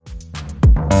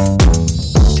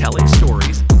telling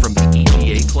stories from the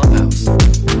EGA Clubhouse.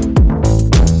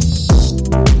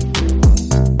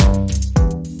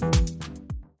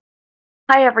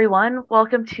 Hi, everyone.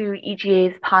 Welcome to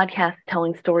EGA's podcast,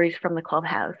 Telling Stories from the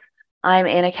Clubhouse. I'm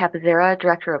Anna Capezzera,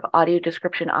 Director of Audio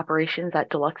Description Operations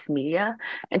at Deluxe Media,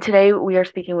 and today we are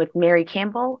speaking with Mary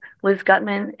Campbell, Liz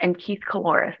Gutman, and Keith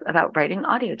Coulouris about writing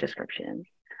audio descriptions.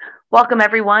 Welcome,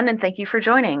 everyone, and thank you for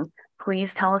joining. Please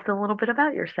tell us a little bit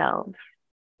about yourselves.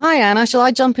 Hi, Anna. Shall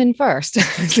I jump in first?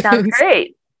 Sounds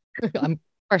great. I'm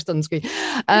first on the screen.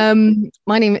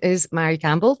 My name is Mary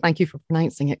Campbell. Thank you for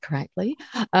pronouncing it correctly.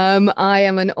 I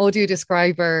am an audio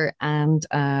describer and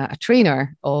a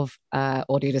trainer of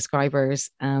audio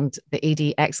describers and the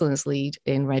AD Excellence Lead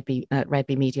in Red Bee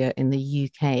Media in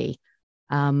the UK.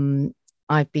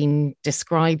 I've been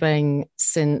describing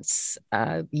since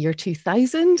the year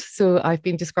 2000. So I've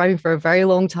been describing for a very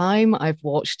long time. I've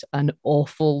watched an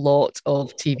awful lot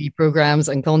of TV programs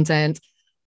and content.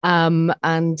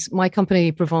 And my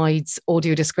company provides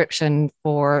audio description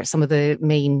for some of the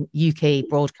main UK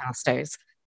broadcasters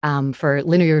for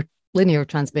linear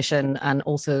transmission and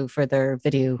also for their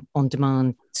video on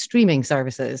demand streaming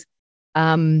services.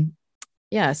 So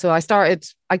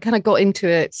I kind of got into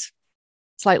it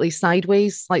slightly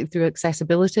sideways, slightly through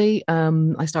accessibility.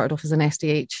 I started off as an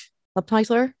SDH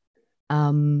subtitler.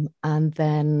 And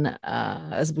then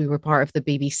as we were part of the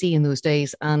BBC in those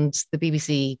days, and the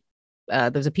BBC,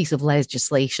 there was a piece of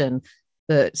legislation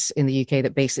that in the UK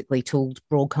that basically told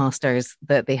broadcasters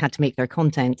that they had to make their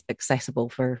content accessible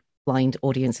for blind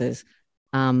audiences.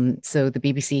 So the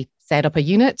BBC set up a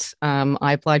unit.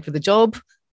 I applied for the job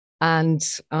and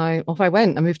off I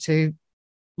went. I moved to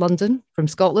London from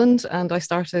Scotland, and I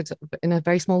started in a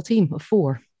very small team of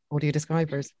 4 audio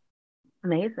describers.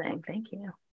 Amazing. Thank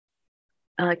you.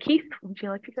 Keith, would you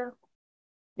like to go?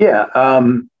 Yeah.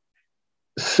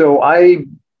 So I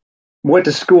went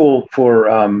to school for,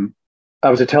 I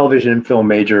was a television and film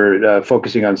major,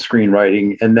 focusing on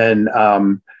screenwriting. And then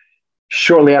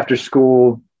shortly after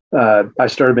school, I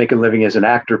started making a living as an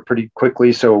actor pretty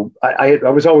quickly. So I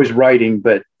was always writing,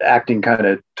 but acting kind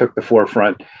of took the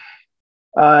forefront.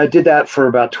 I did that for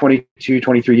about 22,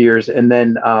 23 years. And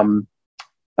then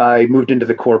I moved into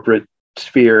the corporate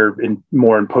sphere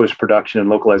more in post-production and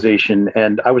localization.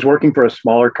 And I was working for a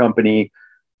smaller company,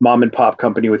 mom and pop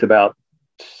company with about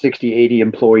 60, 80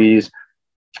 employees.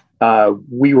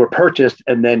 We were purchased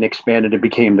and then expanded and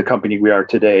became the company we are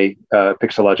today,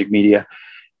 Pixelogic Media.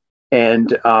 And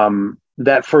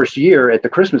that first year at the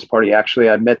Christmas party, actually,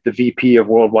 I met the VP of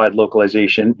worldwide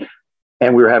localization.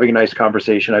 And we were having a nice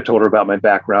conversation. I told her about my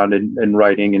background in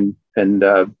writing and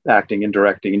acting and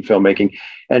directing and filmmaking.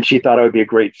 And she thought I would be a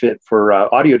great fit for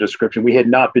audio description. We had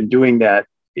not been doing that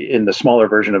in the smaller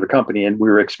version of the company, and we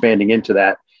were expanding into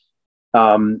that.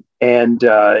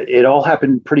 It all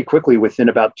happened pretty quickly. Within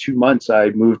about 2 months, I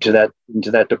moved into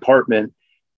that department.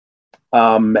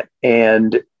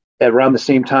 And around the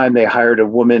same time, they hired a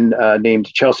woman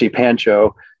named Chelsea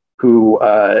Pancho, who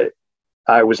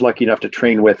I was lucky enough to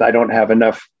train with. I don't have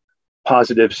enough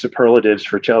positive superlatives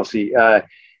for Chelsea.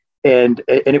 And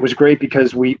it was great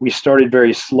because we started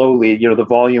very slowly. You know, the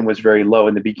volume was very low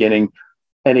in the beginning,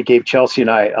 and it gave Chelsea and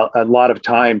I a lot of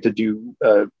time to do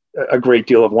a great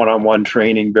deal of one-on-one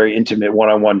training, very intimate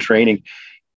one-on-one training.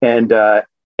 And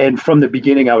from the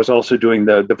beginning, I was also doing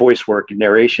the voice work and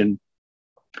narration,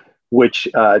 which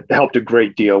helped a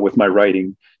great deal with my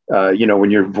writing.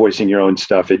 When you're voicing your own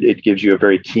stuff, it gives you a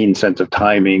very keen sense of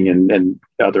timing and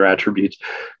other attributes.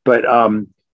 But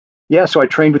so I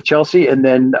trained with Chelsea, and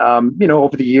then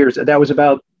over the years, that was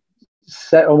about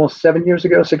almost 7 years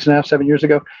ago, 6.5, 7 years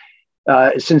ago.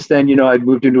 Since then, I'd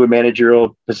moved into a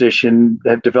managerial position,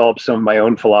 have developed some of my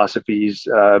own philosophies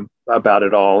about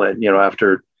it all, and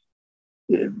after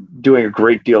doing a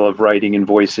great deal of writing and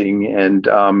voicing, and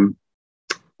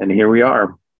here we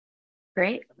are.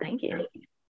 Great, thank you.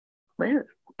 Liz.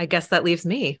 I guess that leaves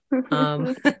me.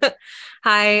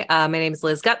 Hi, my name is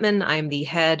Liz Gutman. I'm the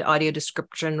head audio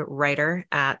description writer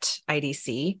at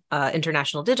IDC,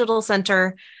 International Digital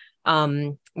Center.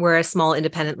 We're a small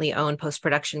independently owned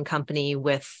post-production company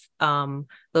with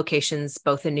locations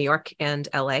both in New York and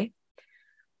LA.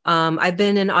 I've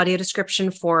been in audio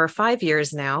description for 5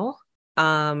 years now. So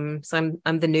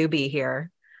I'm the newbie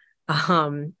here.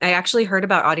 I actually heard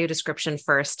about audio description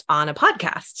first on a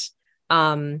podcast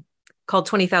called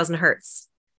 20,000 Hertz.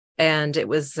 And it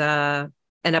was an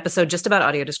episode just about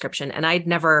audio description. And I'd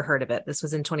never heard of it. This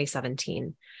was in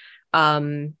 2017.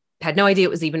 Had no idea it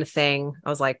was even a thing. I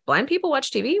was like, blind people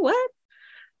watch TV? What?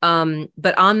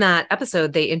 But on that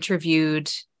episode, they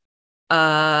interviewed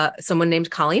someone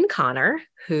named Colleen Connor,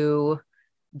 who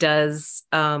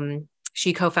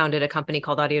she co-founded a company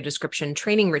called Audio Description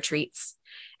Training Retreats.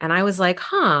 And I was like,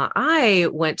 I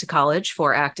went to college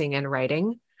for acting and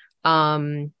writing.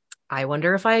 I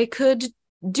wonder if I could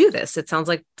do this. It sounds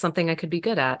like something I could be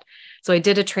good at. So I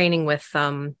did a training with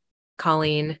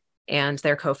Colleen and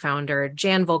their co-founder,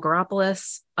 Jan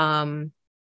Volgaropoulos,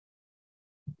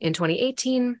 in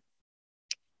 2018.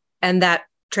 And that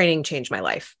training changed my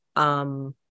life.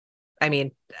 I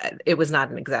mean, it was not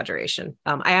an exaggeration.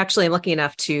 I actually am lucky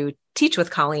enough to teach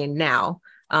with Colleen now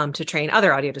to train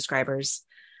other audio describers.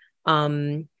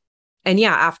 And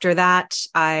yeah, after that,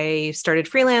 I started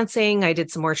freelancing. I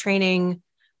did some more training,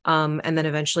 and then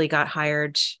eventually got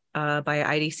hired by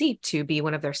IDC to be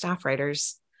one of their staff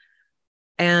writers.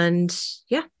 And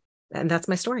yeah, and that's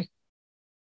my story.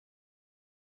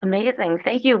 Amazing.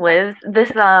 Thank you, Liz.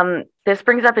 This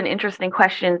brings up an interesting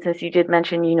question, since you did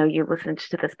mention, you listened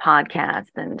to this podcast,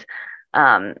 and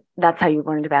that's how you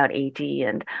learned about AD.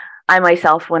 And I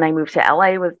myself, when I moved to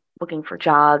LA, was looking for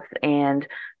jobs and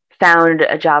found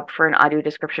a job for an audio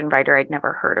description writer. I'd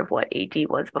never heard of what AD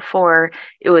was before.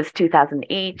 It was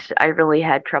 2008. I really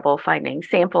had trouble finding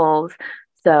samples.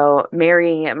 So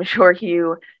Mary, I'm sure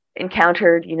you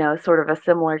encountered, sort of a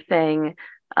similar thing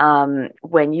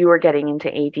when you were getting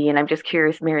into AD. And I'm just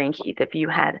curious, Mary and Keith, if you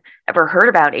had ever heard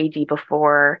about AD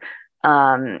before,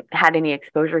 had any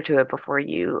exposure to it before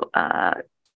you,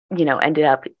 ended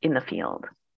up in the field.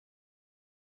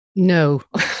 No.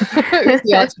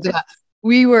 The answer to that.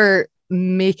 We were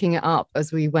making it up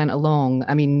as we went along.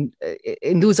 I mean,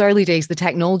 in those early days, the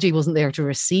technology wasn't there to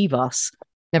receive us.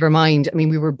 Never mind. I mean,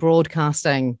 we were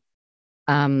broadcasting,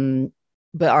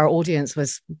 but our audience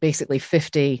was basically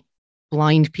 50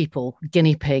 blind people,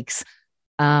 guinea pigs.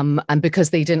 And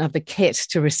because they didn't have the kit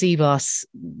to receive us,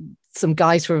 some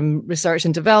guys from research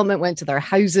and development went to their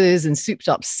houses and souped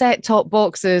up set-top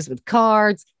boxes with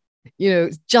cards,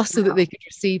 just so that they could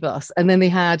receive us. And then they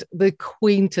had the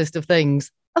quaintest of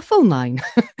things, a phone line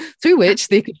through which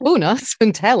they could phone us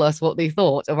and tell us what they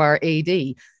thought of our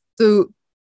AD. So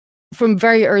from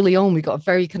very early on, we got a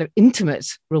very kind of intimate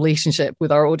relationship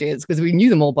with our audience, because we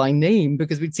knew them all by name,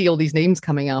 because we'd see all these names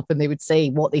coming up and they would say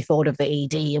what they thought of the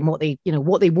AD and what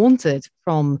they wanted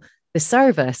from the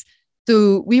service.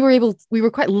 So we were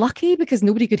quite lucky, because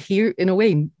nobody could hear, in a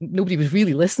way, nobody was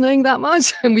really listening that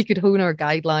much, and we could hone our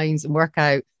guidelines and work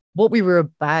out what we were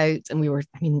about. And we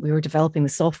were developing the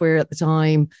software at the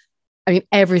time. I mean,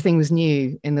 everything was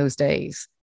new in those days.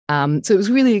 So it was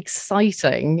really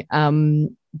exciting.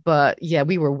 But yeah,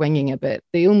 we were winging a bit.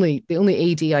 The only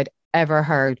AD I'd ever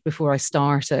heard before I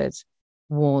started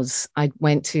was I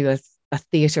went to a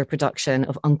theatre production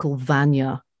of Uncle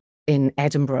Vanya in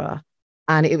Edinburgh.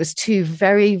 And it was two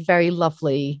very, very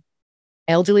lovely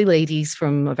elderly ladies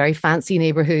from a very fancy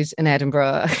neighborhood in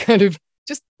Edinburgh, kind of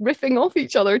just riffing off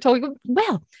each other, talking,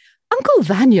 well, Uncle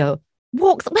Vanya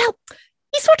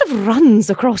he sort of runs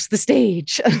across the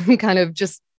stage, and kind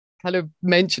of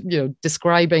mentioned,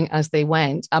 describing as they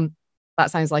went.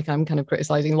 That sounds like I'm kind of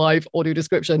criticizing live audio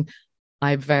description.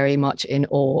 I'm very much in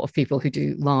awe of people who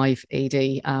do live AD.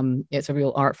 It's a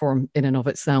real art form in and of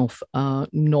itself,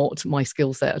 not my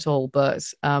skill set at all.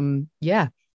 But yeah,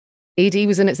 AD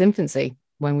was in its infancy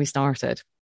when we started.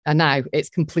 And now it's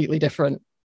completely different.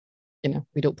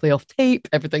 We don't play off tape.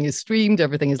 Everything is streamed.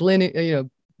 Everything is linear,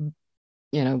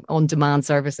 on-demand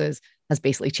services has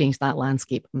basically changed that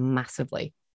landscape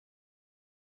massively.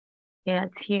 Yeah,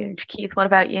 it's huge. Keith, what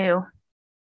about you?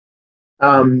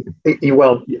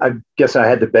 Well, I guess I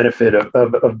had the benefit of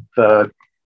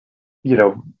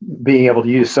being able to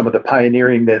use some of the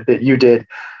pioneering that you did.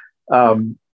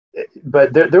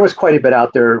 But there was quite a bit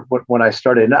out there when I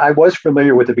started, and I was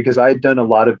familiar with it because I had done a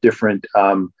lot of different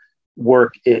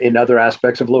work in other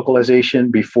aspects of localization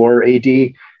before AD.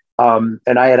 And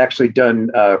I had actually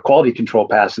done quality control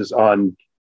passes on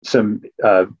some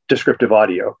descriptive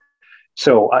audio.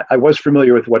 So I was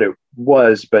familiar with what it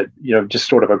was, but, just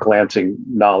sort of a glancing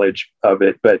knowledge of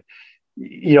it. But,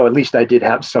 at least I did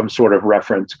have some sort of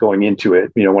reference going into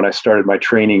it, when I started my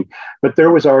training. But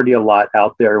there was already a lot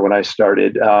out there when I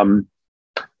started.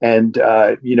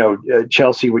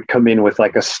 Chelsea would come in with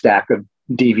like a stack of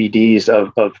DVDs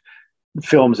of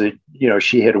films that,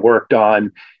 she had worked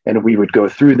on, and we would go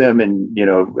through them and,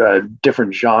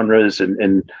 different genres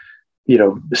and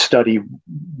study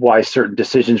why certain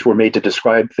decisions were made to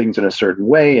describe things in a certain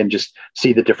way, and just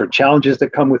see the different challenges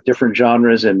that come with different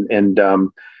genres.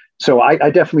 So I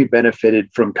definitely benefited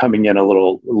from coming in a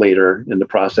little later in the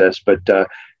process, but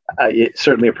I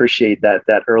certainly appreciate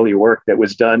that early work that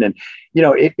was done. And,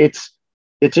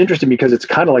 it's interesting because it's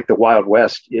kind of like the Wild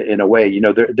West in a way.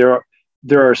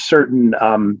 There are certain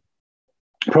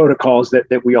protocols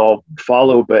that we all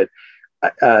follow. But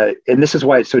and this is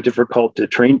why it's so difficult to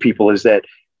train people, is that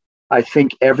I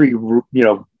think every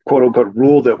quote unquote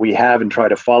rule that we have and try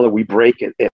to follow, we break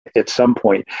it at some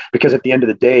point, because at the end of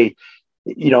the day,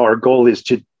 our goal is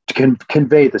to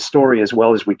convey the story as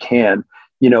well as we can,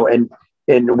 and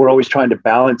we're always trying to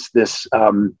balance this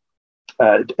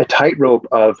a tightrope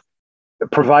of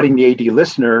providing the AD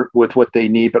listener with what they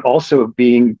need, but also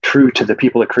being true to the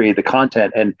people that create the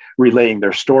content and relaying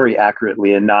their story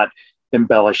accurately and not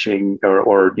embellishing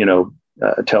or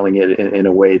telling it in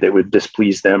a way that would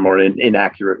displease them or in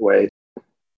inaccurate ways.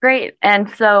 Great. And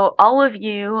so all of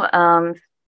you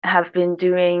have been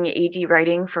doing AD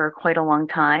writing for quite a long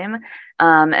time.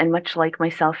 And much like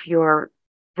myself, your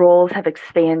roles have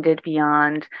expanded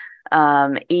beyond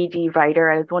AD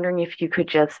writer. I was wondering if you could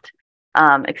just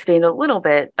expand a little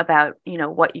bit about,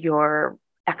 what your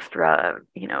extra,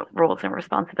 roles and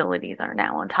responsibilities are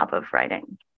now on top of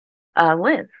writing.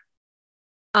 Liz.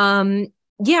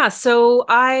 Yeah. So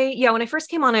when I first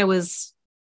came on, I was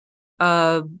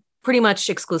pretty much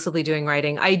exclusively doing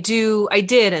writing. I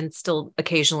did and still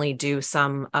occasionally do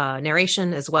some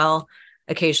narration as well.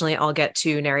 Occasionally I'll get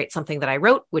to narrate something that I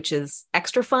wrote, which is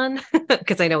extra fun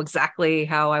because I know exactly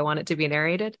how I want it to be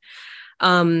narrated.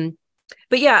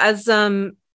 But yeah,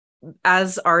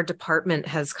 as our department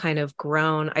has kind of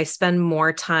grown, I spend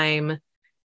more time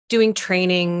doing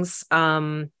trainings,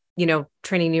 training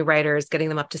new writers, getting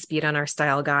them up to speed on our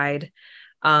style guide,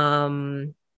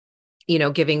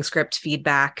 giving script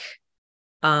feedback,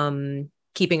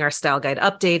 keeping our style guide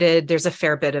updated. There's a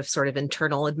fair bit of sort of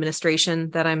internal administration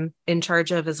that I'm in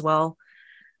charge of as well.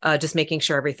 Just making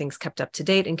sure everything's kept up to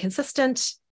date and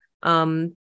consistent.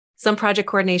 Some project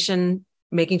coordination,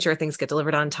 making sure things get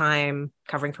delivered on time,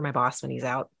 covering for my boss when he's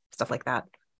out, stuff like that.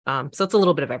 So it's a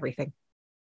little bit of everything.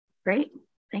 Great.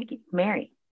 Thank you.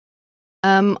 Mary.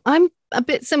 I'm a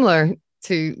bit similar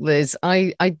to Liz.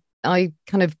 I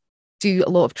kind of do a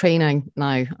lot of training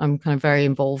now. I'm kind of very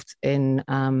involved in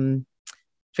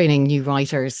training new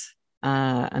writers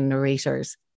and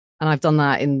narrators. And I've done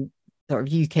that in sort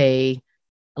of UK, a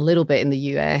little bit in the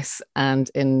US and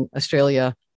in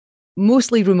Australia,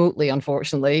 mostly remotely,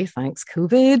 unfortunately, thanks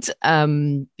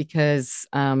COVID, because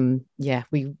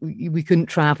we couldn't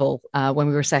travel when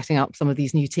we were setting up some of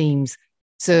these new teams.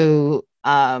 So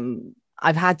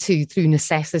I've had to, through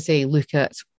necessity, look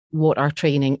at what our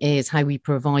training is, how we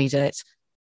provide it,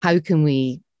 how can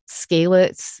we scale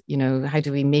it, how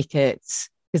do we make it?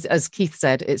 Because as Keith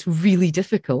said, it's really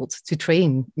difficult to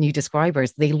train new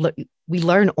describers. We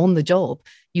learn on the job.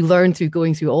 You learn through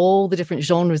going through all the different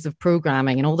genres of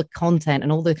programming and all the content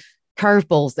and all the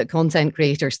curveballs that content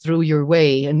creators throw your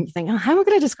way. And you think, how am I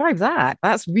going to describe that?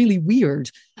 That's really weird.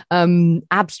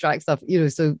 Abstract stuff,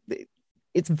 so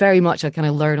it's very much a kind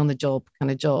of learn on the job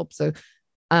kind of job. So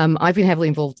I've been heavily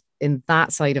involved in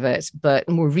that side of it, but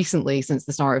more recently, since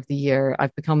the start of the year,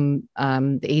 I've become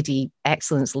the AD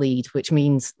Excellence Lead, which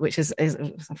is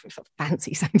a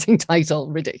fancy sounding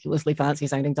title, ridiculously fancy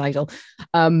sounding title,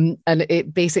 and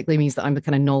it basically means that I'm the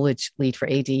kind of knowledge lead for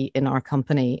AD in our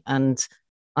company, and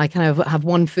I kind of have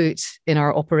one foot in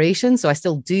our operation, so I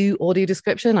still do audio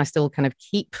description. I still kind of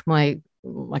keep my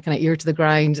kind of ear to the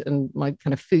ground and my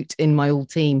kind of foot in my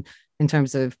old team in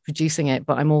terms of producing it,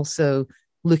 but I'm also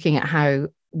looking at how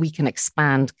we can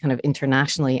expand kind of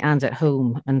internationally and at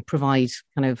home and provide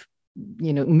kind of,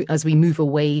 as we move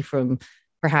away from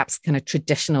perhaps kind of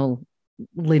traditional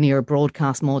linear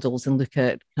broadcast models and look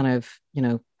at kind of,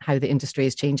 how the industry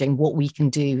is changing, what we can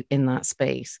do in that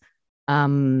space.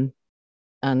 So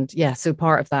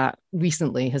part of that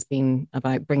recently has been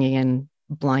about bringing in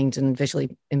blind and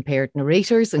visually impaired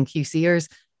narrators and QCers.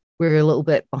 We're a little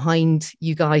bit behind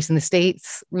you guys in the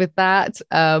States with that.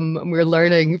 We're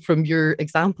learning from your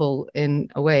example in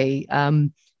a way.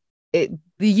 The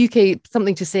UK,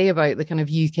 something to say about the kind of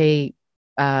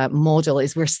UK model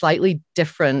is we're slightly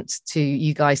different to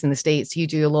you guys in the States. You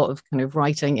do a lot of kind of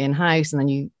writing in-house and then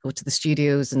you go to the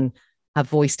studios and have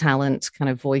voice talent, kind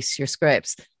of voice your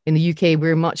scripts. In the UK,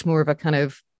 we're much more of a kind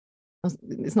of,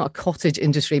 it's not a cottage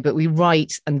industry, but we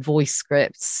write and voice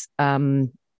scripts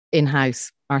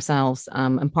in-house ourselves,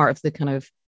 and part of the kind of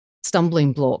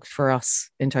stumbling block for us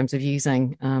in terms of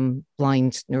using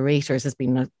blind narrators has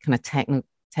been a kind of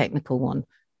technical one,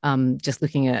 just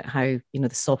looking at how the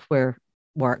software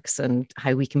works and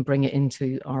how we can bring it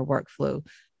into our workflow,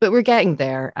 but we're getting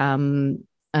there, and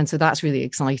so that's really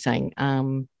exciting.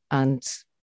 And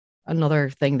another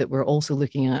thing that we're also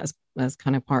looking at as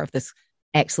kind of part of this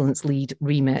excellence lead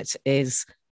remit is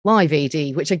live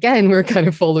AD, which again we're kind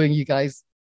of following you guys,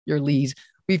 your lead.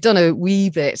 we've done a wee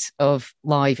bit of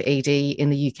live AD in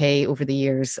the UK over the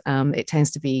years. It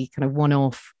tends to be kind of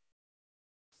one-off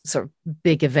sort of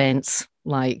big events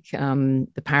like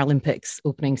the Paralympics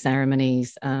opening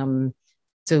ceremonies.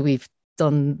 So we've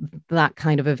done that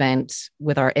kind of event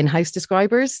with our in-house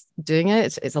describers doing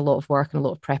it. It's a lot of work and a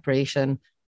lot of preparation.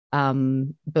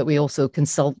 But we also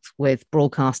consult with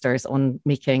broadcasters on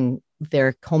making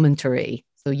their commentary,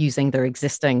 so using their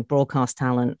existing broadcast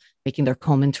talent, making their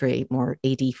commentary more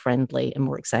AD friendly and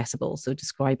more accessible. So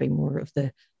describing more of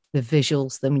the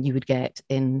visuals than you would get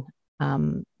in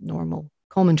normal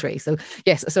commentary. So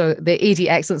yes, so the AD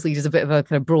Excellence Lead is a bit of a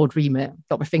kind of broad remit.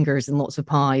 Got my fingers in lots of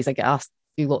pies. I get asked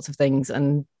to do lots of things,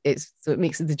 and it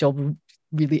makes the job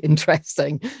really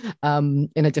interesting in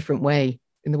a different way.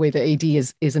 In the way that AD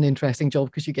is an interesting job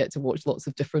because you get to watch lots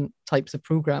of different types of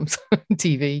programs on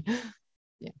TV.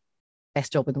 Yeah,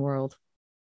 best job in the world.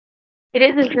 It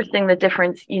is interesting the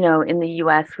difference, in the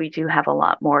US, we do have a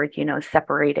lot more,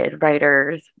 separated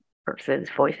writers versus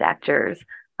voice actors.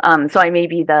 So I may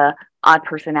be the odd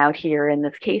person out here in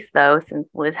this case, though, since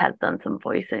Liz has done some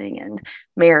voicing, and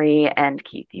Mary and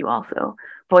Keith, you also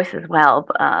voice as well.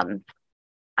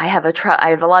 I have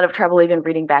a lot of trouble even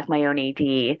reading back my own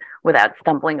AD without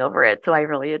stumbling over it. So I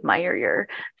really admire your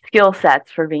skill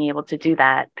sets for being able to do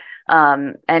that.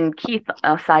 And Keith,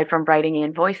 aside from writing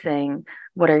and voicing,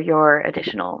 what are your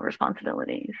additional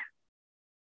responsibilities?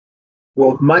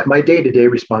 Well, my day-to-day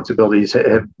responsibilities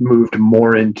have moved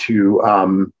more into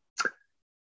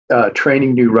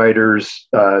training new writers,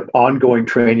 ongoing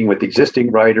training with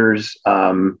existing writers,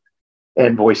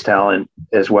 and voice talent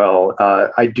as well.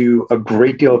 I do a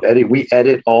great deal of editing. We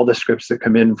edit all the scripts that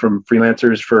come in from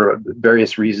freelancers for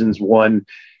various reasons. One,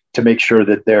 to make sure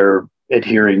that they're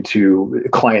adhering to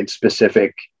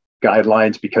client-specific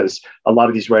guidelines, because a lot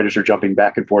of these writers are jumping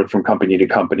back and forth from company to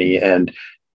company, and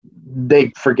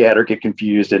they forget or get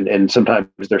confused, and sometimes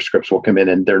their scripts will come in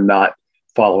and they're not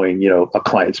following, a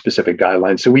client-specific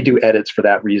guideline. So we do edits for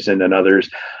that reason and others.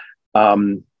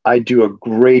 I do a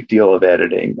great deal of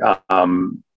editing,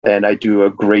 and I do a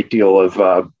great deal of,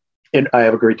 I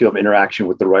have a great deal of interaction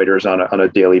with the writers on a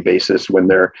daily basis when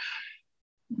they're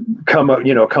come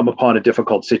upon a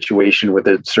difficult situation with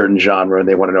a certain genre and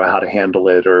they want to know how to handle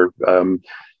it, or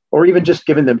even just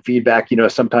giving them feedback.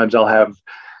 Sometimes I'll have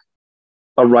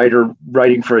a writer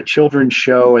writing for a children's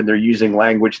show and they're using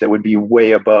language that would be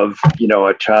way above,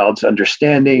 a child's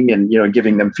understanding, and,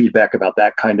 giving them feedback about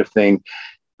that kind of thing.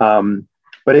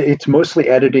 But it's mostly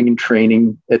editing and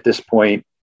training at this point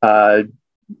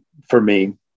for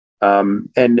me. And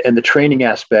the training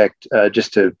aspect,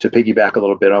 just to piggyback a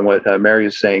little bit on what Mary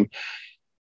is saying,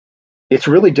 it's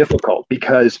really difficult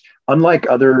because unlike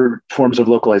other forms of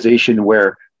localization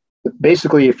where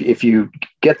basically if you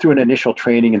get through an initial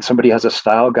training and somebody has a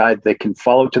style guide they can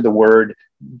follow to the word,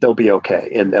 they'll be okay.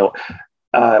 And they'll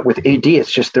with AD,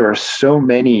 it's just there are so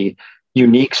many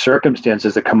unique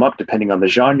circumstances that come up depending on the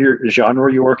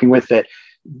genre you're working with, that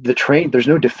there's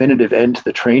no definitive end to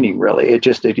the training, really.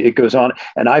 It goes on.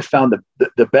 And I found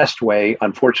the best way,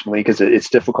 unfortunately, because it's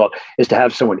difficult, is to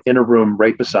have someone in a room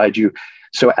right beside you.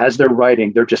 So as they're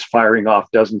writing, they're just firing off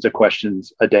dozens of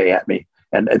questions a day at me,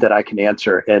 and that I can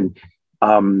answer. And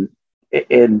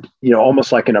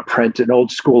almost like an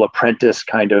old school apprentice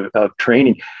kind of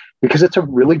training, because it's a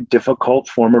really difficult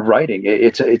form of writing.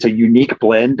 It's a unique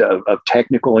blend of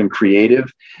technical and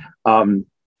creative.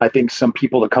 I think some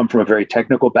people that come from a very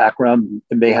technical background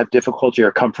may have difficulty,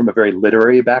 or come from a very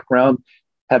literary background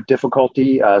have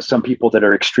difficulty. Some people that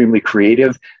are extremely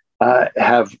creative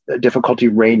have difficulty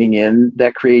reining in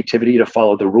that creativity to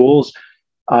follow the rules.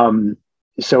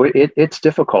 So it's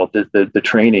difficult, the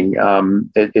training.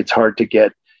 It's hard to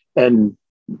get. And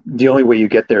the only way you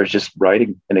get there is just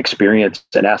writing and experience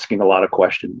and asking a lot of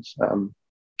questions.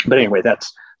 But anyway,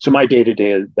 so my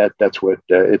day-to-day, that's what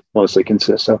it mostly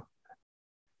consists of.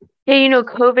 Yeah,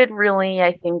 COVID really,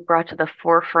 I think, brought to the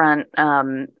forefront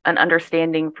an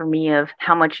understanding for me of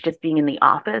how much just being in the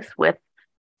office with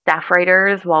staff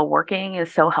writers while working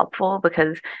is so helpful,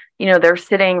 because, they're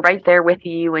sitting right there with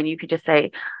you and you could just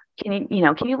say, can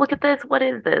you look at this? What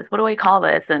is this? What do I call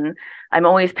this? And I'm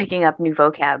always picking up new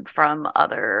vocab from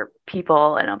other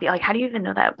people, and I'll be like, how do you even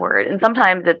know that word? And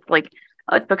sometimes it's like,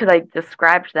 oh, it's because I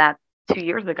described that 2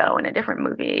 years ago in a different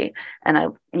movie, and I,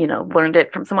 learned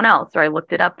it from someone else, or I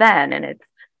looked it up then, and it's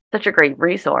such a great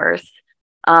resource.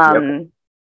 Yep.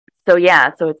 So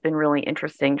it's been really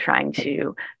interesting trying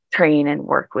to train and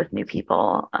work with new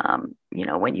people,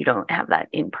 when you don't have that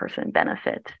in-person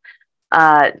benefit.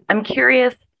 I'm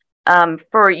curious,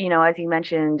 for, as you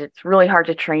mentioned, it's really hard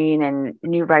to train, and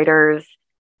new writers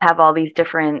have all these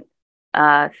different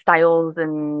styles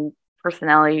and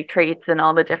personality traits and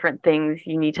all the different things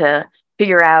you need to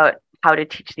figure out how to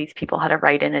teach these people how to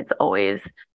write. And it's always,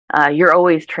 you're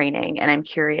always training. And I'm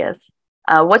curious,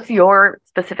 what's your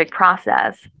specific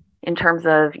process in terms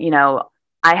of,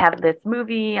 I have this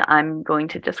movie, I'm going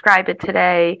to describe it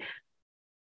today.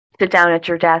 Sit down at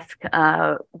your desk.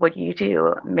 What do you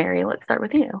do? Mary, let's start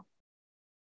with you.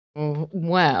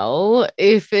 Well,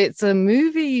 if it's a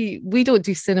movie, we don't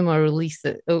do cinema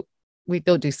releases. Oh, we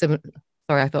don't do cinema.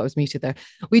 Sorry, I thought I was muted there.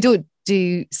 We don't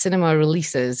do cinema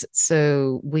releases.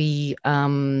 So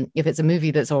if it's a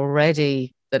movie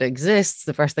that exists,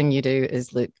 the first thing you do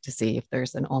is look to see if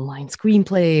there's an online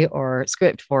screenplay or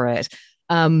script for it.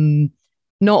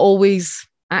 Not always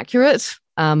accurate,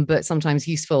 but sometimes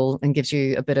useful and gives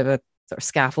you a bit of a sort of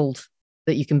scaffold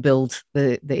that you can build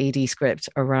the AD script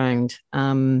around.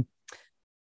 Do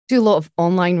a lot of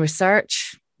online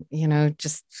research,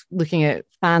 just looking at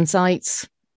fan sites.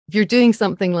 If you're doing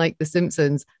something like The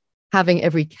Simpsons, having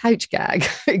every couch gag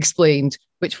explained,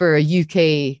 which for a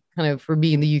UK, for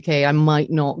me in the UK, I might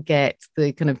not get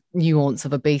the kind of nuance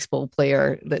of a baseball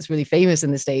player that's really famous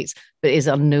in the States, but is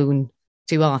unknown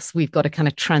to us. We've got to kind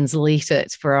of translate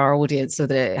it for our audience so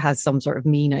that it has some sort of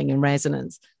meaning and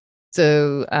resonance.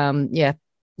 So, a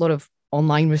lot of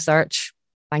online research.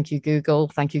 Thank you, Google.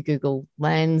 Thank you, Google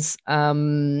Lens.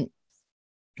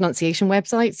 Pronunciation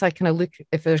websites. I kind of look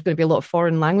if there's going to be a lot of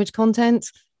foreign language content,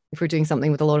 if we're doing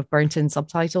something with a lot of burnt in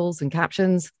subtitles and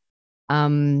captions.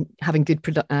 Having good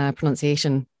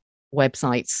pronunciation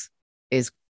websites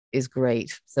is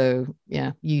great. So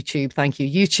yeah, YouTube. Thank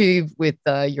you, YouTube, with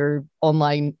your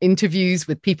online interviews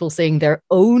with people saying their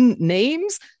own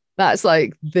names. That's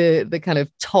like the kind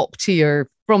of top tier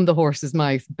from the horse's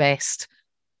mouth best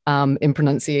in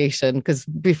pronunciation. Because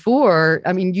before,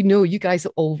 you guys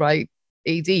all write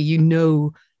AD,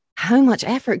 how much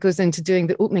effort goes into doing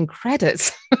the opening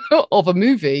credits of a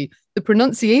movie, the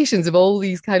pronunciations of all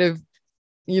these kind of,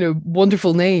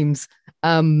 wonderful names.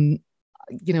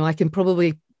 I can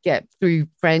probably get through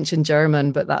French and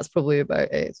German, but that's probably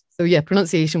about it. So yeah,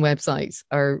 pronunciation websites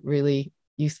are really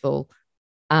useful.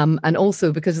 And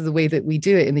also because of the way that we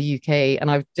do it in the UK,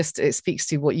 and it speaks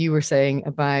to what you were saying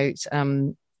about,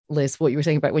 Liz, what you were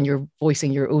saying about when you're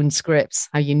voicing your own scripts,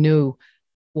 how you know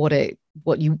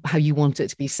how you want it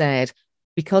to be said,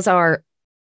 because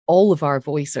all of our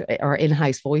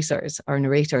in-house voicers, our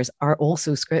narrators are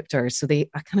also scripters. So they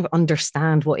kind of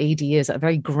understand what AD is at a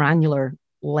very granular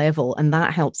level, and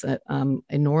that helps it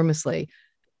enormously.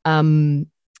 And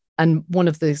one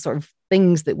of the sort of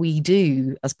things that we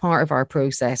do as part of our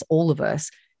process, all of us,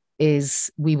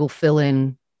 is we will fill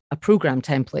in a program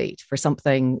template for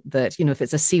something that, if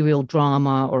it's a serial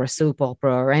drama or a soap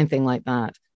opera or anything like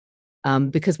that.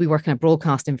 Because we work in a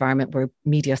broadcast environment where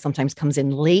media sometimes comes in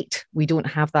late, we don't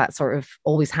have that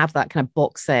always have that kind of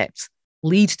box set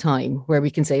lead time where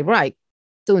we can say, right,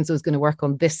 so-and-so is going to work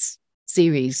on this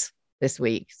series this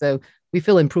week. So we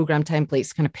fill in program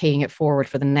templates, kind of paying it forward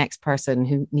for the next person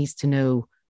who needs to know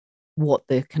what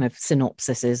the kind of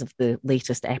synopsis is of the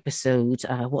latest episode,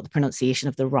 what the pronunciation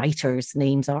of the writers'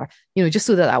 names are, just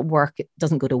so that work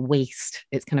doesn't go to waste.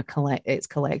 It's kind of it's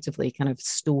collectively kind of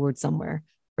stored somewhere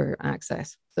for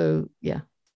access. So yeah,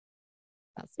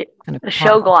 that's kind of the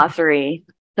show glossary.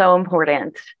 So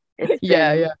important.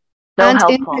 Yeah. So and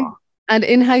helpful. And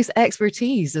in-house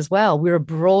expertise as well. We're a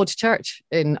broad church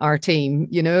in our team,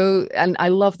 and I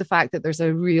love the fact that there's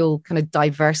a real kind of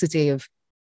diversity of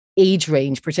age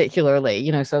range,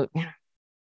 particularly, so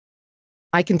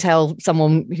I can tell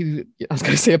someone who, I was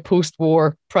going to say, a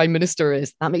post-war prime minister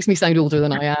is. That makes me sound older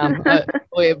than I am.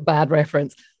 A bad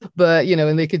reference, but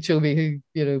and they could show me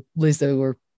who, Lizzo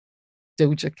or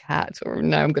Doja Cat, or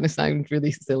now I'm going to sound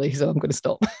really silly, so I'm going to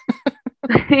stop.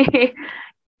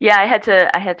 Yeah, I had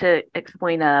to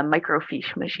explain a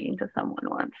microfiche machine to someone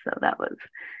once, so that was,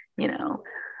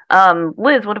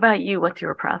 Liz, what about you? What's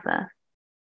your process?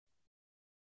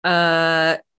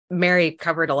 Mary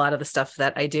covered a lot of the stuff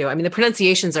that I do. The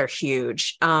pronunciations are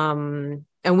huge. And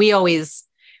we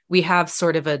have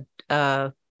sort of a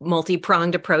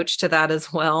multi-pronged approach to that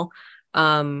as well.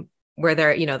 Where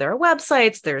there are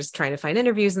websites, there's trying to find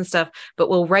interviews and stuff, but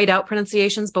we'll write out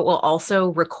pronunciations, but we'll also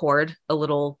record a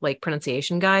little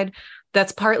pronunciation guide.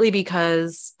 That's partly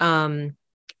just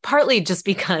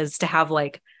because to have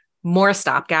more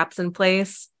stopgaps in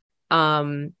place.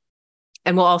 And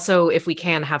we'll also, if we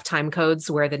can, have time codes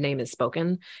where the name is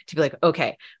spoken to be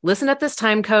okay, listen at this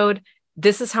time code.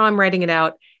 This is how I'm writing it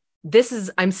out.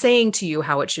 I'm saying to you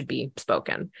how it should be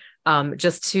spoken,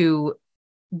 just to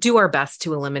do our best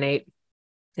to eliminate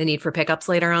the need for pickups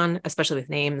later on, especially with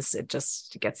names. It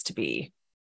just gets to be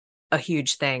a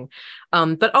huge thing.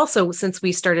 But also, since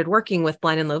we started working with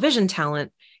blind and low vision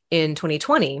talent in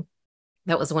 2020,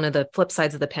 that was one of the flip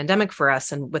sides of the pandemic for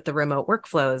us. And with the remote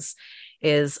workflows,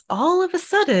 is all of a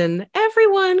sudden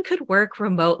everyone could work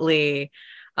remotely.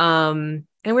 And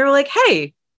we were like,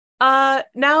 hey,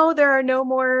 now there are no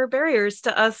more barriers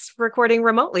to us recording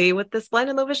remotely with this blind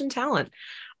and low vision talent.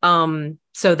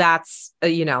 So that's,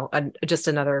 just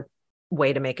another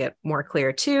way to make it more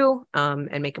clear too,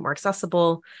 and make it more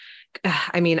accessible.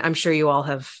 I mean, I'm sure you all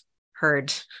have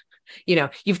heard,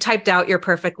 you've typed out your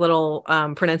perfect little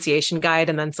pronunciation guide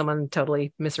and then someone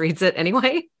totally misreads it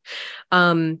anyway.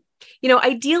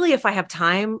 Ideally, if I have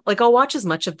time, like I'll watch as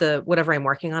much of the whatever I'm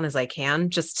working on as I can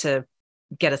just to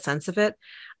get a sense of it.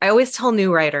 I always tell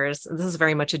new writers, this is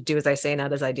very much a do as I say,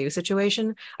 not as I do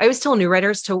situation. I always tell new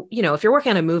writers to, if you're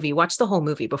working on a movie, watch the whole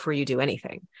movie before you do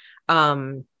anything.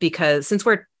 Because since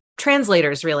we're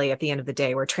translators, really, at the end of the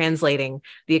day, we're translating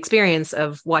the experience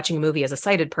of watching a movie as a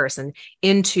sighted person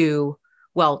into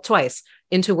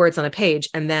words on a page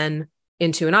and then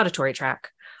into an auditory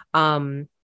track.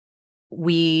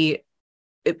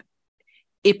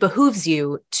 It behooves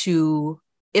you to,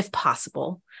 if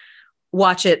possible,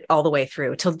 watch it all the way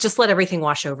through, to just let everything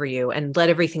wash over you and let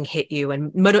everything hit you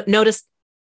and notice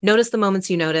the moments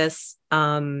you notice,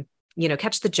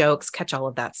 catch the jokes, catch all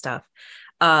of that stuff.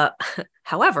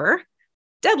 However,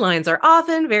 deadlines are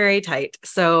often very tight.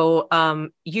 So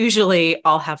usually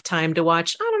I'll have time to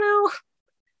watch,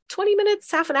 20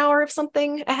 minutes, half an hour of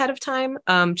something ahead of time,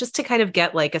 just to kind of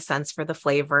get like a sense for the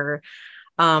flavor,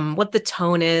 what the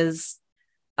tone is,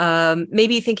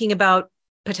 maybe thinking about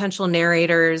potential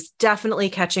narrators, definitely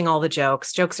catching all the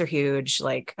jokes. Jokes are huge.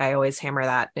 Like I always hammer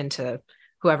that into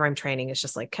whoever I'm training. It's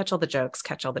just like, catch all the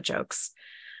jokes.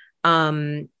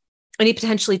 Any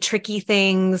potentially tricky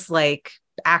things like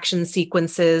action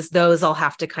sequences, those I'll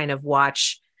have to kind of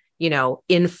watch,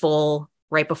 in full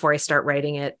right before I start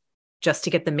writing it, just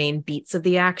to get the main beats of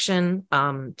the action.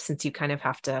 Since you kind of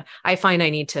have to, I find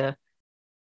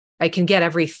I can get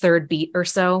every third beat or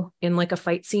so in like a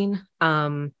fight scene.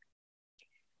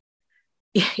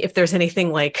 If there's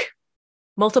anything like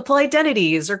multiple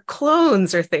identities or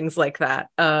clones or things like that,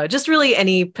 just really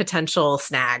any potential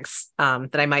snags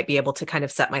that I might be able to kind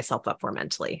of set myself up for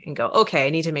mentally and go, okay,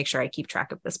 I need to make sure I keep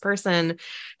track of this person.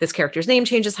 This character's name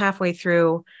changes halfway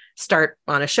through, start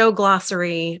on a show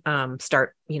glossary,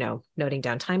 start, noting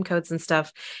down time codes and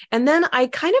stuff. And then I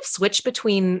kind of switch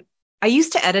between, I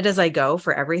used to edit as I go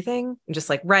for everything, and just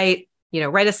like write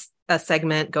a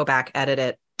segment, go back, edit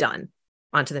it, done,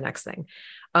 on to the next thing.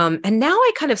 And now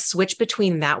I kind of switch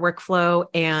between that workflow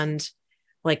and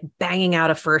like banging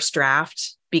out a first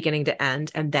draft beginning to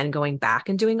end and then going back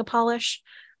and doing a polish.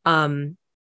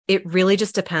 It really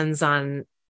just depends on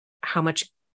how much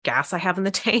gas I have in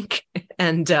the tank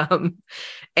and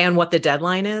what the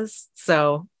deadline is.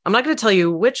 So I'm not going to tell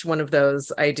you which one of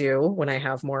those I do when I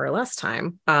have more or less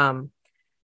time. But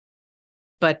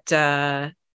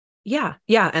yeah.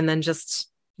 And then just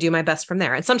do my best from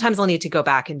there. And sometimes I'll need to go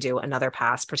back and do another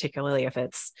pass, particularly if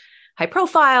it's high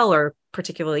profile or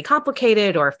particularly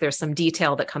complicated, or if there's some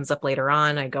detail that comes up later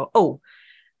on. I go, oh,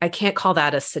 I can't call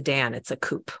that a sedan, it's a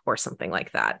coupe or something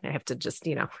like that. I have to just,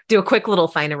 do a quick little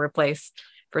find and replace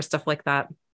for stuff like that.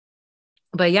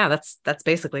 But yeah, that's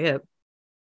basically it.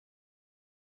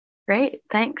 Great,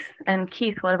 thanks. And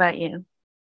Keith, what about you?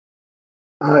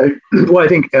 Well, I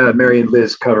think Mary and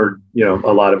Liz covered,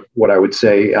 a lot of what I would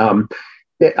say.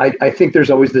 I think there's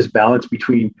always this balance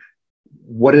between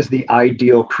what is the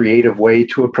ideal creative way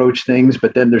to approach things,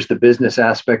 but then there's the business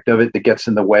aspect of it that gets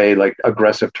in the way, like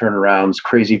aggressive turnarounds,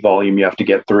 crazy volume you have to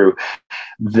get through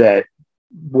that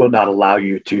will not allow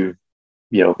you to,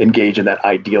 engage in that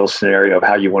ideal scenario of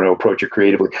how you want to approach it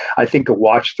creatively. I think a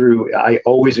watch through, I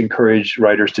always encourage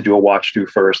writers to do a watch through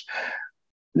first,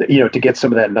 to get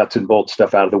some of that nuts and bolts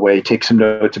stuff out of the way, take some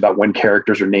notes about when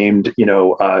characters are named,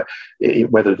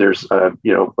 whether there's,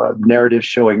 narratives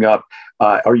showing up.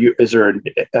 Is there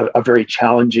a very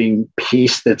challenging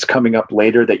piece that's coming up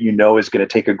later that is going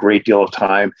to take a great deal of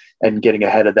time, and getting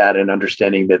ahead of that and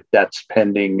understanding that that's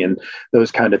pending and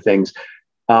those kind of things.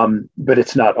 But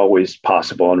it's not always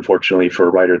possible, unfortunately, for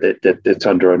a writer that's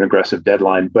under an aggressive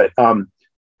deadline. But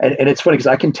And it's funny because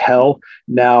I can tell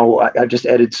now, I've just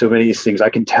edited so many of these things. I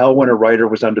can tell when a writer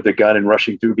was under the gun and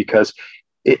rushing through, because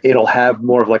it'll have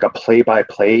more of like a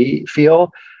play-by-play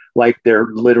feel, like they're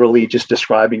literally just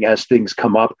describing as things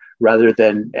come up rather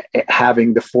than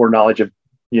having the foreknowledge of,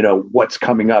 what's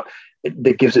coming up.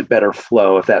 That gives it better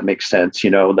flow, if that makes sense,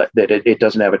 that it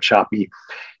doesn't have a choppy.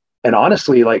 And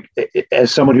honestly, like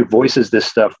as someone who voices this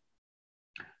stuff,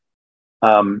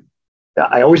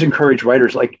 I always encourage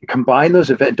writers, like, combine those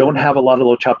events. Don't have a lot of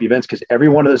little choppy events, because every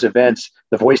one of those events,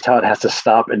 the voice talent has to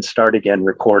stop and start again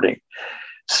recording.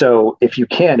 So if you've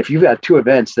got two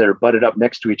events that are butted up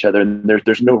next to each other, and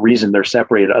there's no reason they're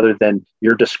separated other than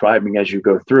you're describing as you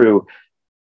go through,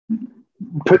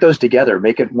 put those together,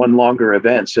 make it one longer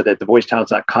event so that the voice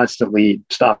talent's not constantly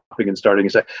stopping and starting.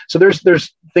 So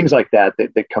there's things like that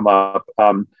come up.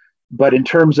 But in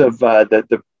terms of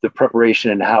the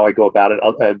preparation and how I go about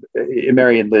it,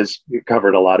 Mary and Liz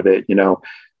covered a lot of it.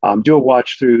 Do a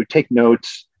watch through, take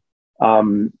notes.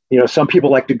 Some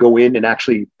people like to go in and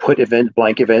actually put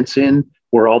blank events in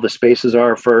where all the spaces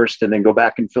are first, and then go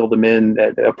back and fill them in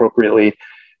appropriately.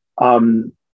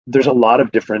 There's a lot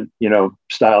of different,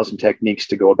 styles and techniques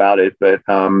to go about it, but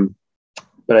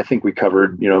I think we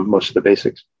covered, most of the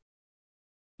basics.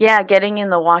 Yeah, getting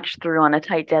in the watch through on a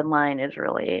tight deadline it's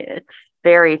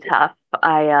very tough.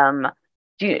 I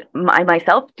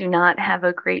myself do not have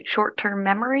a great short-term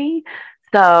memory,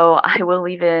 so I will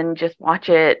even just watch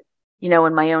it,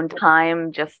 in my own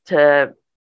time, just to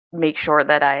make sure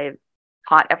that I've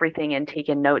caught everything and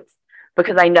taken notes,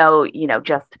 because I know,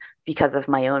 just because of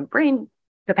my own brain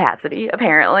capacity,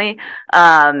 apparently,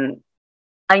 I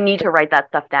need to write that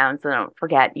stuff down so I don't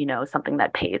forget, something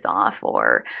that pays off,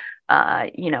 or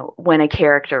when a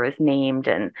character is named.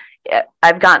 And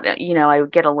I've got, I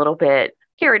would get a little bit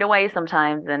carried away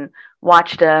sometimes and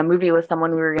watched a movie with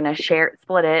someone. We were going to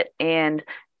split it, and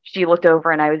she looked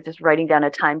over and I was just writing down a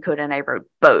time code, and I wrote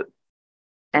boat.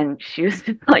 And she was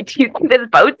just like, do you think this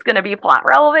boat's going to be plot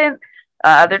relevant?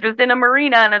 They're just in a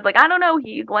marina. And I was like, I don't know.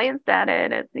 He glanced at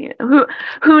it. It's,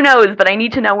 who knows, but I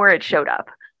need to know where it showed up.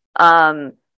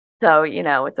 So,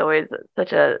 it's always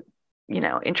such a,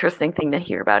 interesting thing to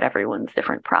hear about everyone's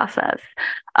different process.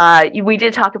 We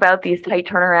did talk about these tight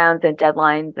turnarounds and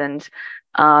deadlines and,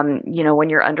 when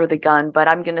you're under the gun, but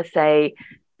I'm going to say,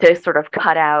 to sort of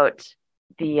cut out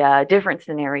the different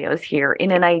scenarios here,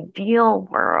 in an ideal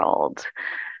world,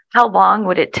 how long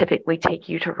would it typically take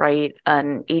you to write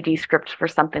an AD script for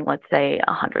something, let's say,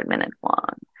 100 minutes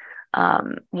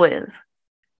long? Liz?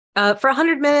 For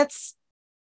 100 minutes,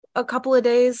 a couple of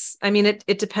days. I mean,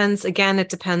 it depends. Again, it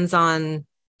depends on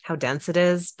how dense it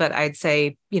is, but I'd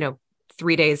say,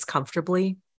 3 days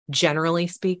comfortably, generally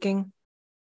speaking.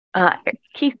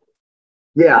 Keith?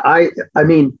 Yeah, I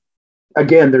mean,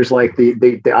 again, there's like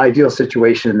the ideal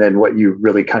situation, and then what you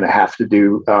really kind of have to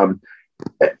do. And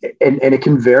it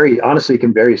can vary, honestly, it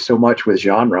can vary so much with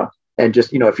genre. And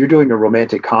just, if you're doing a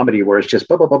romantic comedy where it's just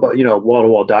blah, blah, blah, blah,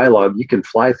 wall-to-wall dialogue, you can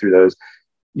fly through those.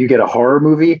 You get a horror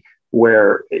movie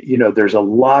where, there's a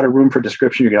lot of room for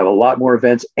description. You're going to have a lot more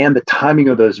events, and the timing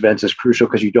of those events is crucial,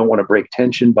 because you don't want to break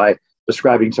tension by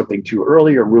describing something too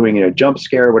early or ruining a jump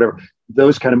scare or whatever.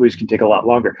 Those kind of movies can take a lot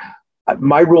longer.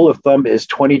 My rule of thumb is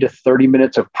 20 to 30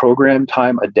 minutes of program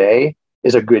time a day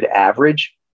is a good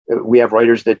average. We have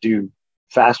writers that do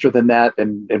faster than that,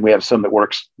 and we have some that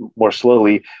works more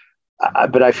slowly.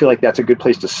 But I feel like that's a good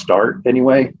place to start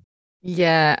anyway.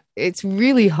 Yeah, it's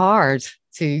really hard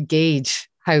to gauge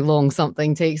how long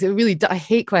something takes. It really, I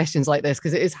hate questions like this,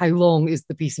 because it is, how long is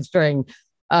the piece of string?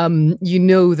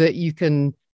 That you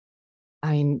can,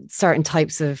 certain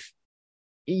types of,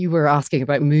 you were asking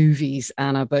about movies,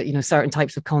 Anna, but certain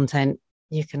types of content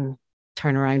you can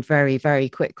turn around very, very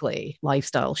quickly.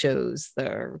 Lifestyle shows,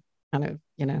 they're kind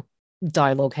of,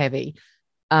 dialogue heavy.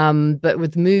 But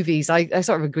with movies, I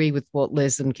sort of agree with what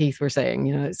Liz and Keith were saying.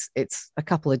 It's a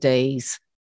couple of days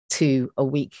to a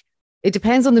week. It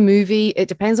depends on the movie. It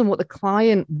depends on what the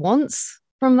client wants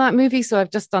from that movie. So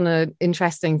I've just done an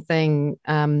interesting thing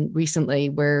recently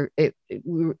where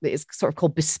it's sort of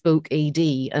called bespoke AD,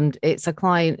 and it's a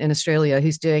client in Australia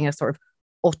who's doing a sort of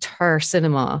auteur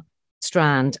cinema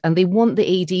strand, and they want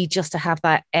the AD just to have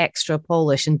that extra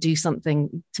polish and do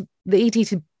something the AD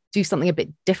to do something a bit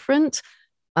different,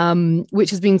 which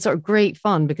has been sort of great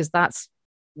fun, because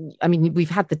we've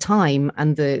had the time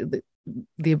and the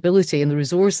ability and the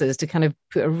resources to kind of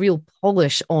put a real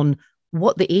polish on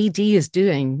what the AD is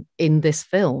doing in this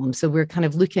film. So we're kind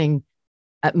of looking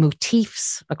at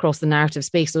motifs across the narrative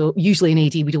space. So usually in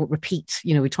AD, we don't repeat,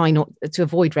 we try not to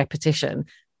avoid repetition.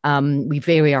 We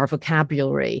vary our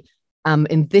vocabulary.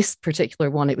 In this particular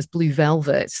one, it was Blue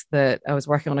Velvet that I was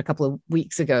working on a couple of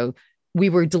weeks ago. We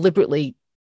were deliberately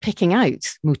picking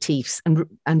out motifs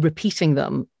and repeating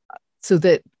them so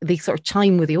that they sort of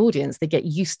chime with the audience. They get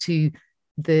used to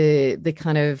the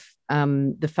kind of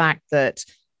the fact that,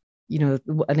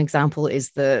 an example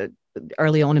is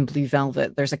early on in Blue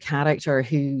Velvet, there's a character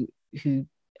who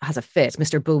has a fit.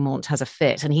 Mr. Beaumont has a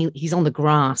fit, and he's on the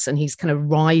grass, and he's kind of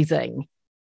writhing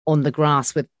on the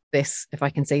grass with this, if I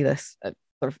can say this,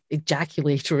 sort of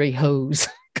ejaculatory hose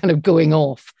kind of going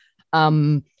off.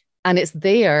 And it's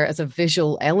there as a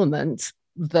visual element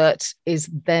that is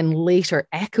then later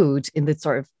echoed in the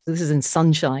sort of, this is in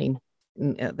Sunshine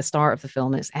at the start of the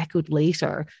film, and it's echoed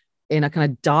later in a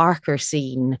kind of darker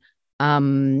scene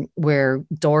where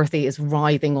Dorothy is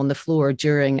writhing on the floor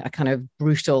during a kind of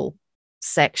brutal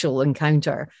sexual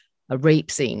encounter, a rape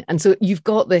scene. And so you've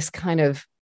got this kind of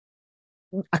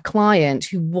a client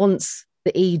who wants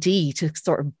the AD to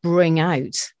sort of bring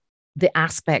out the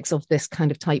aspects of this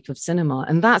kind of type of cinema.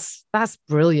 And that's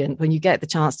brilliant. When you get the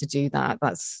chance to do that,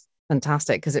 that's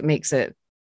fantastic, because it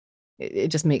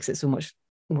just makes it so much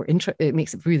more it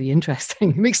makes it really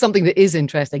interesting. It makes something that is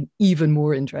interesting even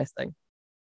more interesting.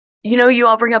 You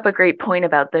all bring up a great point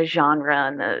about the genre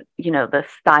and the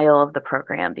style of the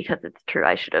program, because it's true.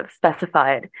 I should have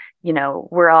specified,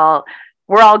 we're all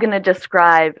going to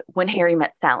describe When Harry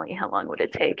Met Sally. How long would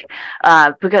it take?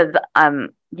 Because,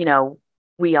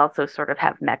 we also sort of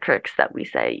have metrics that we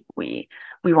say we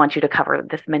want you to cover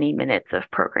this many minutes of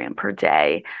program per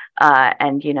day.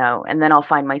 And then I'll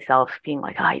find myself being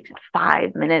like, I did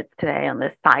 5 minutes today on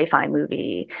this sci-fi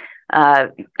movie.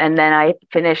 And then I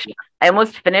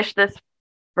almost finished this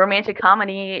romantic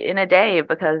comedy in a day,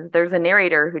 because there's a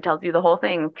narrator who tells you the whole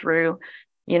thing through,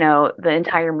 the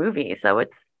entire movie. So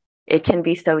it can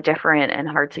be so different and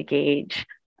hard to gauge.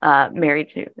 Married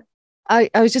to.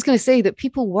 I was just going to say that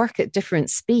people work at different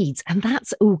speeds, and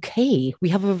that's okay. We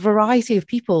have a variety of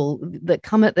people that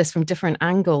come at this from different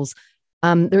angles.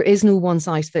 There is no one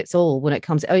size fits all when it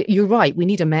comes. You're right. We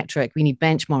need a metric. We need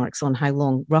benchmarks on how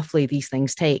long roughly these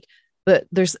things take. But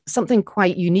there's something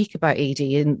quite unique about AD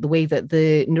in the way that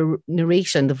the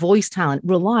narration, the voice talent,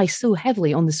 relies so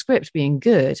heavily on the script being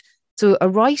good. So a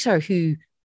writer who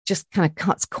just kind of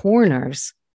cuts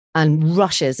corners and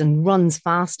rushes and runs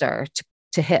faster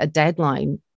to hit a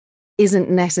deadline isn't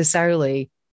necessarily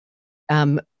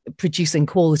producing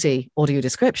quality audio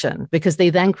description, because they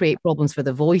then create problems for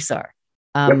the voicer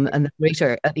and the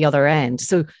narrator at the other end.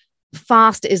 So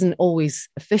fast isn't always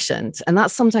efficient. And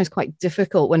that's sometimes quite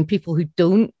difficult when people who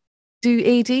don't do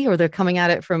AD, or they're coming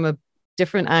at it from a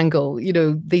different angle,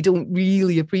 they don't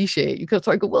really appreciate. You could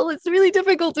sort of go, well, it's really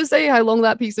difficult to say how long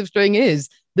that piece of string is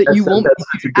that you won't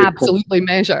absolutely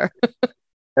measure.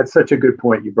 That's such a good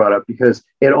point you brought up, because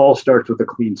it all starts with a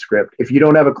clean script. If you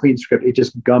don't have a clean script, it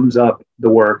just gums up the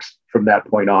works from that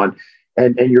point on.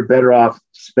 And you're better off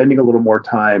spending a little more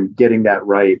time getting that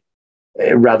right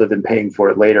rather than paying for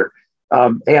it later.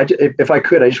 Hey, if I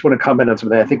could, I just want to comment on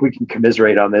something. I think we can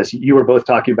commiserate on this. You were both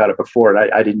talking about it before,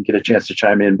 and I didn't get a chance to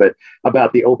chime in, but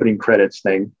about the opening credits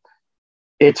thing.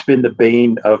 It's been the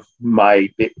bane of my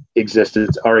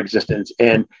existence, our existence.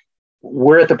 And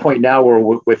we're at the point now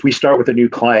where if we start with a new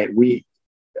client, we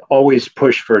always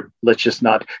push for, let's just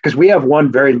not, because we have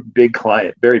one very big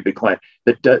client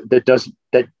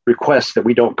that requests that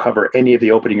we don't cover any of the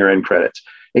opening or end credits,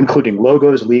 including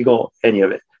logos, legal, any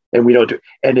of it. And we don't do,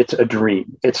 and it's a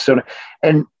dream. It's so,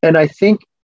 and I think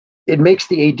it makes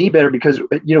the AD better, because,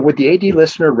 would the AD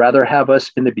listener rather have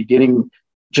us in the beginning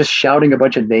just shouting a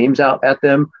bunch of names out at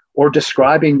them, or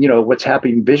describing, what's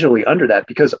happening visually under that?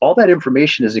 Because all that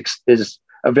information is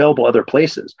available other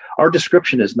places. Our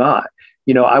description is not.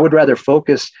 I would rather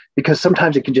focus, because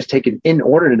sometimes it can just take an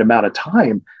inordinate amount of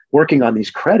time working on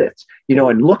these credits,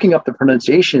 and looking up the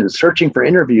pronunciation, searching for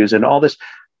interviews and all this,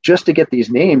 just to get these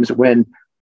names when,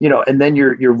 and then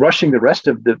you're rushing the rest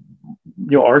of the,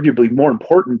 arguably more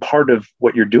important part of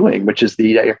what you're doing, which is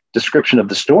the description of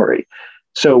the story.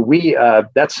 So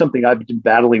that's something I've been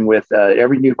battling with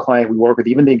every new client we work with,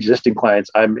 even the existing clients.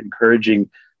 I'm encouraging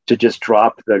to just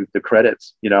drop the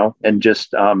credits, and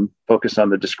just focus on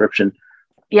the description.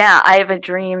 Yeah, I have a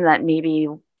dream that maybe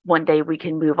one day we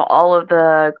can move all of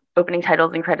the opening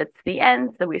titles and credits to the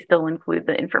end, so we still include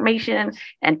the information,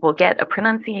 and we'll get a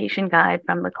pronunciation guide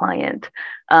from the client.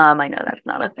 I know that's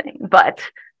not a thing, but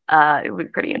it would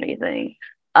be pretty amazing.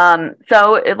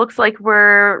 So it looks like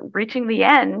we're reaching the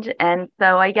end. And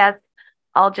so I guess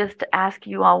I'll just ask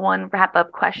you all one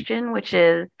wrap-up question, which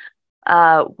is,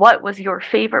 what was your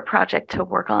favorite project to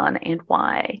work on and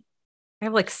why? I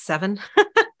have like 7.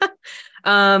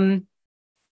 I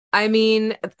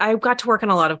got to work on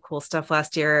a lot of cool stuff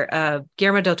last year.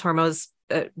 Guillermo del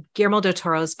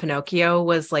Toro's Pinocchio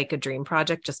was like a dream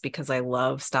project, just because I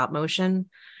love stop motion.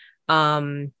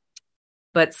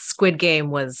 But Squid Game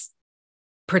was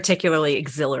particularly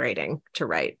exhilarating to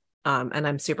write. And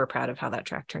I'm super proud of how that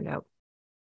track turned out.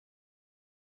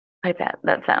 I bet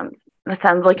that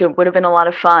sounds like it would have been a lot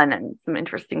of fun and some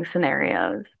interesting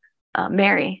scenarios.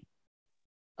 Mary.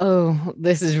 Oh,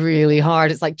 this is really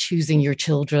hard. It's like choosing your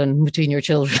children between your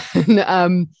children.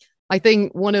 I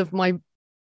think one of my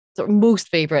sort of most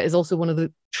favorite is also one of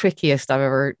the trickiest I've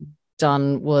ever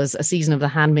done was a season of The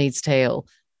Handmaid's Tale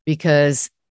because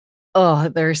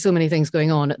there are so many things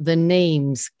going on. The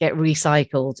names get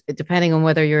recycled depending on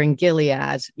whether you're in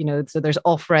Gilead, so there's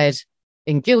Offred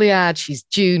in Gilead, she's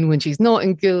June when she's not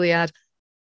in Gilead.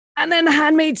 And then the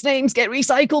handmaid's names get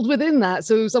recycled within that.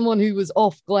 So someone who was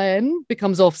off Glenn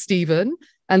becomes off Stephen,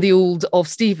 and the old off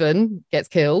Stephen gets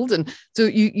killed. And so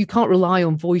you can't rely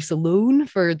on voice alone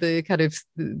for the kind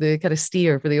of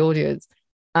steer for the audience.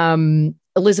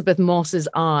 Elizabeth Moss's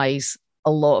eyes,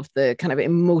 a lot of the kind of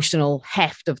emotional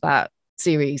heft of that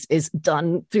series is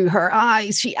done through her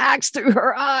eyes. She acts through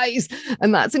her eyes,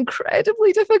 and that's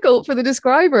incredibly difficult for the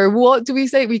describer. What do we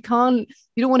say? You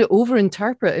don't want to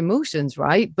overinterpret emotions,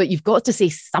 right? But you've got to say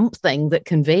something that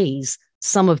conveys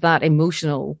some of that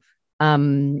emotional,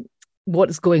 what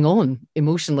is going on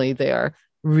emotionally there.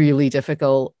 Really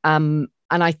difficult. And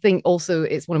I think also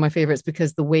it's one of my favorites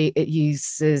because the way it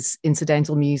uses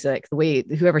incidental music, the way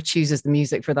whoever chooses the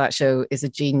music for that show is a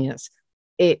genius.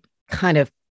 It kind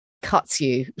of cuts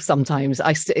you sometimes.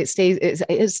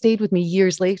 It stayed with me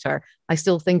years later. I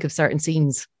still think of certain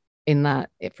scenes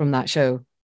from that show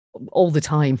all the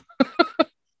time.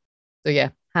 So yeah,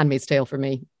 Handmaid's Tale for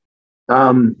me.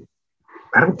 I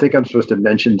don't think I'm supposed to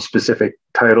mention specific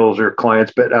titles or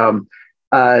clients, but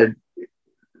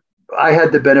I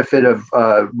had the benefit of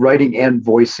writing and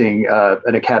voicing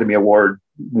an Academy Award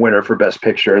winner for Best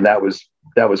Picture, and that was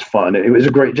fun. It was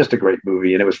just a great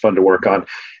movie, and it was fun to work on.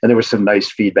 And there was some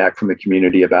nice feedback from the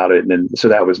community about it, and so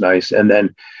that was nice. And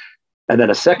then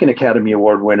a second Academy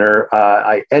Award winner,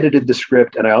 I edited the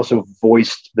script, and I also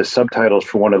voiced the subtitles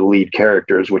for one of the lead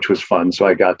characters, which was fun. So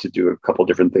I got to do a couple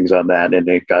different things on that, and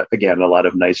it got again a lot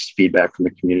of nice feedback from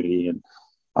the community. And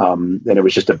it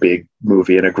was just a big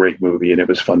movie and a great movie, and it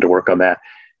was fun to work on that.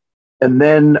 And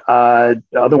then the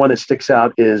other one that sticks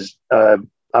out is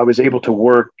I was able to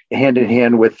work hand in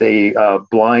hand with a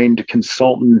blind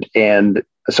consultant and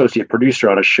associate producer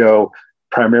on a show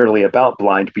primarily about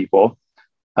blind people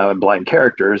and blind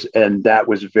characters. And that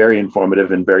was very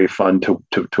informative and very fun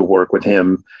to work with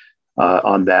him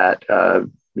on that.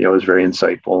 It was very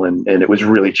insightful, and it was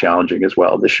really challenging as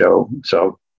well, the show.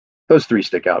 So those three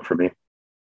stick out for me.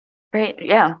 Great.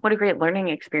 Yeah. What a great learning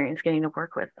experience getting to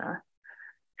work with a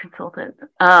consultant.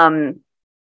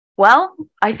 Well,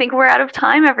 I think we're out of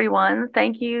time, everyone.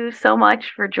 Thank you so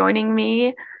much for joining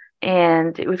me.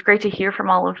 And it was great to hear from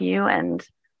all of you. And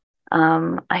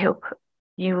I hope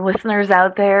you listeners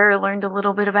out there learned a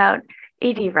little bit about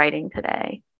AD writing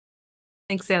today.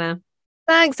 Thanks, Anna.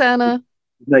 Thanks, Anna.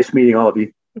 Nice meeting all of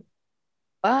you.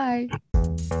 Bye.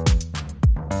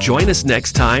 Join us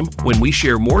next time when we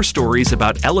share more stories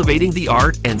about elevating the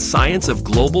art and science of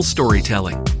global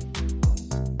storytelling.